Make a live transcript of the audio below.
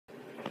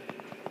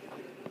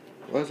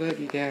What's up,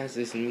 you guys?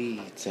 It's me,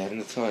 Tavin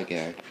the Toy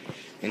Guy,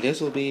 and this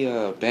will be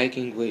a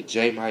baking with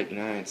J Mike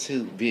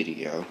 92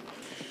 video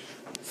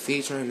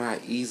featuring my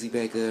easy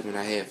bake oven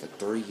I had for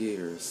 3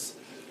 years.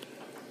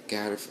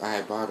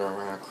 I bought it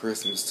around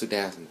Christmas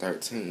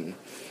 2013,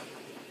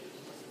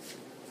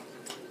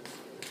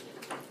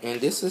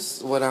 and this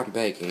is what I'm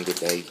baking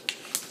today.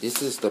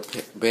 This is the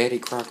Betty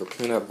Crocker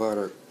peanut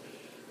butter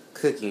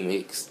cookie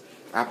mix.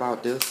 I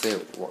got this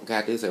at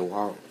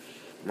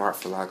Walmart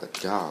for like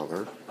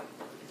 $1.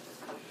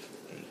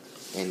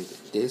 And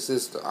this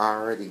is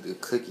already the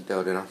cookie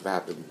dough that I'm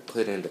about to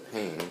put in the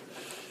pan.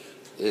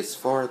 It's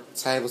 4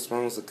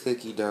 tablespoons of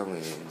cookie dough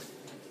and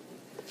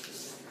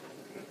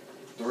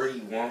 3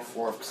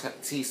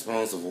 1/4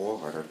 teaspoons of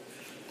water.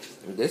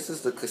 And this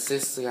is the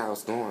consistency I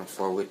was going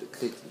for with the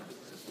cookie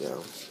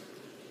dough.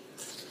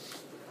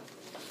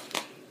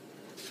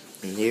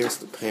 And here's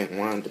the pan,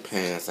 one of the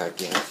pans I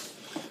got.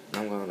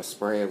 I'm going to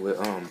spray it with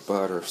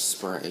butter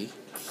spray.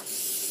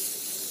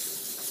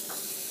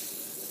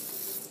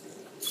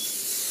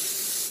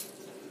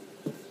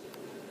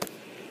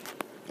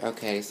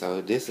 Okay,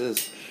 so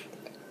that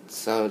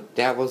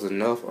was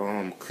enough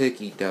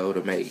cookie dough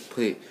to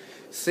put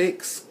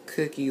 6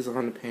 cookies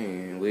on the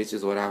pan, which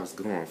is what I was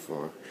going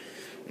for.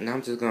 And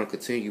I'm just gonna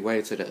continue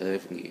wait till the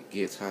oven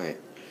gets hot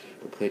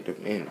to put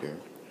them in there.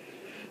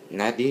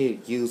 And I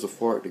did use a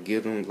fork to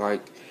give them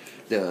like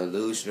the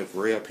illusion of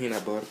real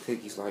peanut butter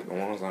cookies, like the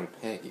ones on the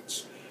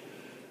package.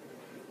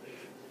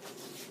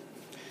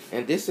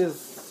 And this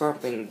is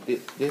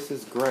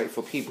great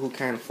for people who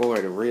can't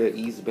afford a real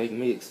easy bake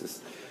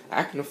mixes.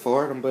 I can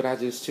afford them, but I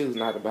just choose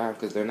not to buy them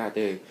because they're not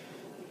that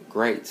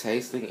great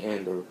tasting,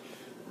 and the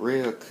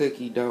real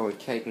cookie dough and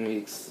cake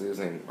mixes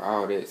and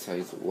all that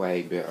tastes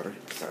way better.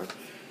 So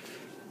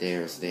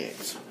there's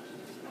that.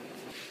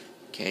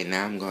 Okay,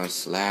 now I'm going to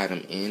slide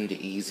them in the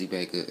easy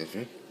bake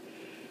oven.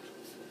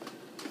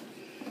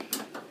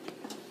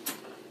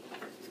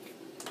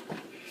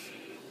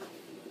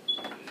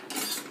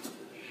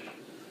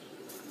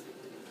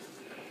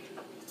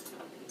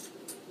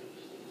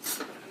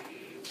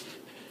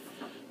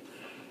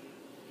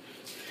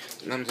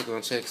 And I'm just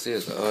going to check see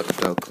if the other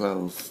door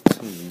closed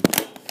too.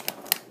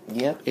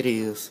 Yep, it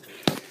is.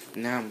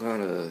 Now I'm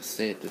going to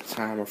set the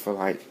timer for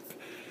like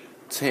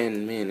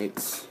 10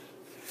 minutes.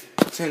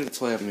 10 to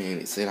 12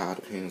 minutes. It all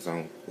depends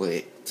on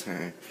what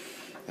time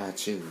I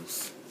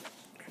choose.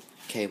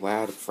 Okay,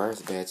 while the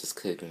first batch is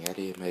cooking, I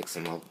did make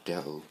some more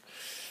dough.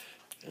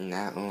 And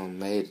I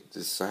made it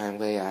the same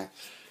way I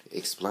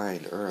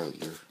explained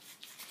earlier.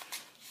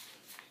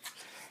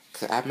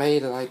 I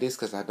made it like this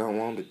because I don't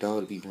want the dough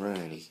to be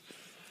runny.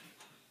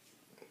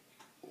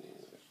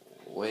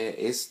 Well,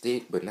 it's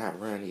thick but not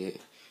runny,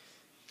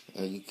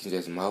 and you can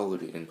just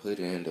mold it and put it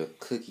in the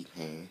cookie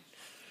pan.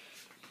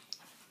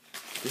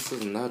 This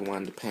is another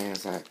one of the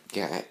pans I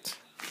got.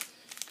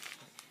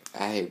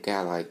 I had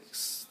got like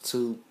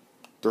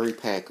 2-3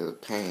 pack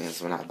of pans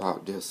when I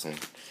bought this one.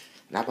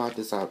 And I bought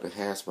this off the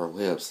Hasbro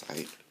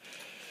website.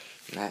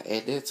 Now,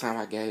 at that time,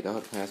 I gave the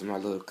other pans to my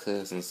little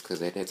cousins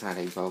because at that time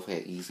they both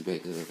had easy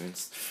bake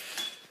ovens.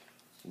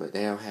 But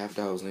they don't have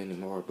those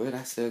anymore, but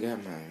I still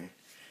got mine.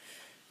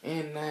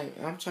 And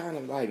I'm trying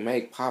to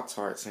make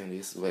Pop-Tarts in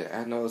this, but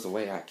I know it's a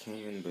way I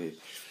can, but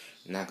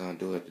I'm not going to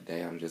do it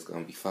today. I'm just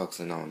going to be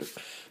focusing on the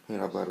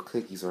peanut butter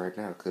cookies right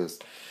now, because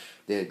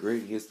the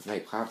ingredients to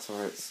make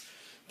Pop-Tarts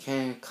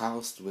can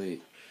cost, but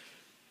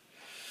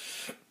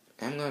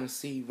I'm going to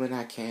see when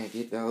I can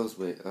get those,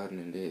 but other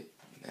than that,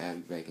 I'll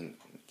be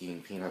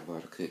getting peanut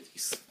butter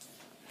cookies.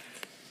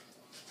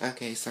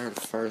 Okay, so the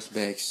first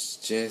batch,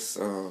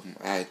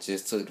 I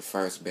just took the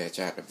first batch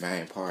out of the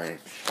main part.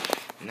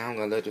 Now I'm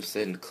going to let them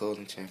sit in the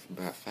cooling chain for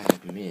about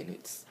 5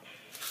 minutes.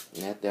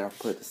 And after that, I'll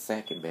put the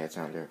second batch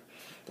on there.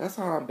 That's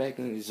all I'm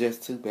baking is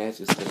just 2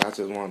 batches, because I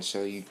just want to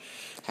show you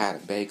how to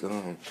bake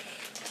dry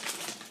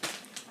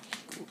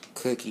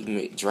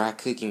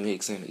cookie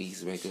mix in the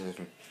easy bake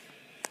oven.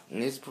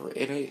 And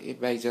it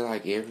bakes just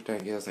like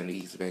everything else in the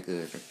easy bake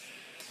oven.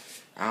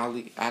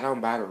 I don't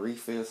buy the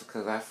refills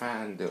because I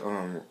find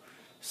the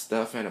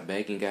stuff in the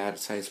baking guide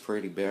tastes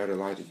pretty better,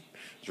 like the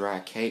dry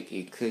cake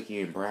and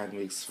cookie and brownie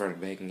mix from the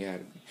baking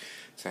guide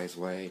tastes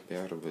way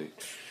better, but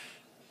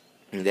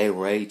they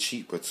way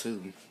cheaper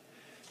too.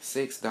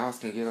 $6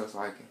 can get us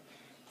like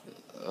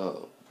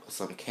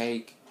some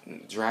cake,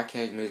 dry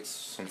cake mix,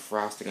 some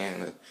frosting,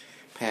 and a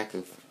pack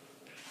of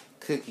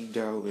cookie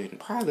dough, and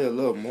probably a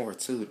little more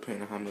too,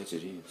 depending on how much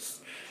it is.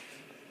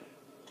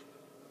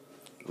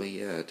 But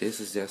yeah, this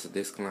is just a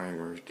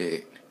disclaimer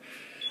that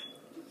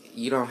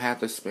you don't have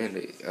to spend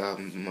a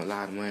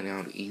lot of money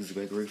on the easy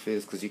bake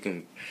refills, because you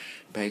can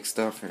bake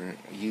stuff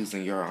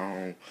using your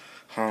own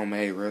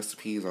homemade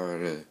recipes or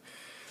the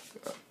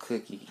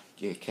cookie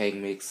and cake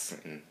mix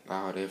and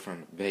all that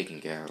from the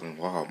baking guide in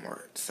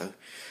Walmart. So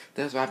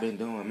that's what I've been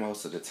doing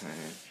most of the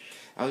time.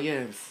 Oh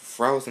yeah,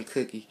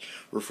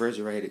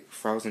 refrigerated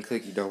frozen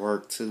cookie dough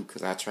work too,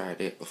 because I tried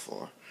that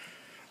before.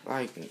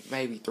 Like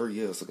maybe 3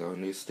 years ago,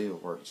 and it still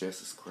worked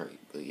just as great.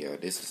 But yeah,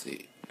 this is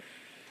it.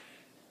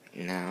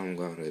 Now I'm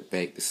going to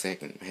bake the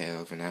second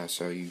half, and I'll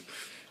show you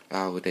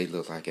what they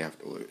look like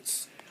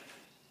afterwards.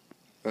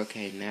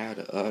 Okay, now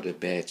the other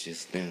batch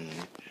is done.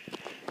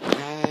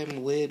 I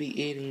will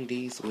be eating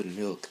these with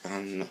milk.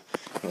 I'm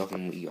not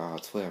going to eat all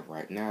 12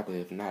 right now, but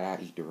if not,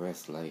 I'll eat the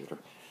rest later.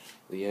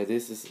 But yeah,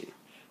 this is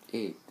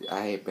it.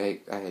 I had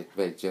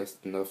baked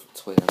just enough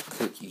for 12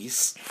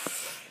 cookies.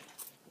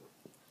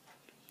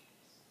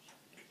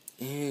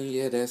 And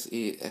yeah, that's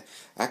it.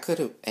 I could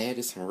have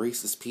added some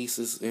Reese's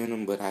Pieces in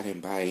them, but I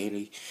didn't buy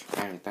any.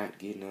 I didn't think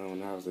getting them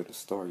when I was in the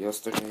store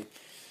yesterday.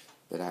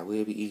 But I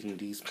will be eating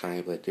these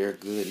plain, but they're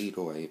good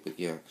either way. But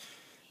yeah,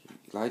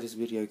 like this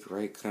video,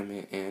 rate,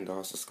 comment, and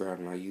subscribe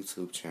to my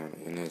YouTube channel.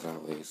 And as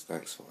always,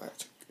 thanks for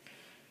watching.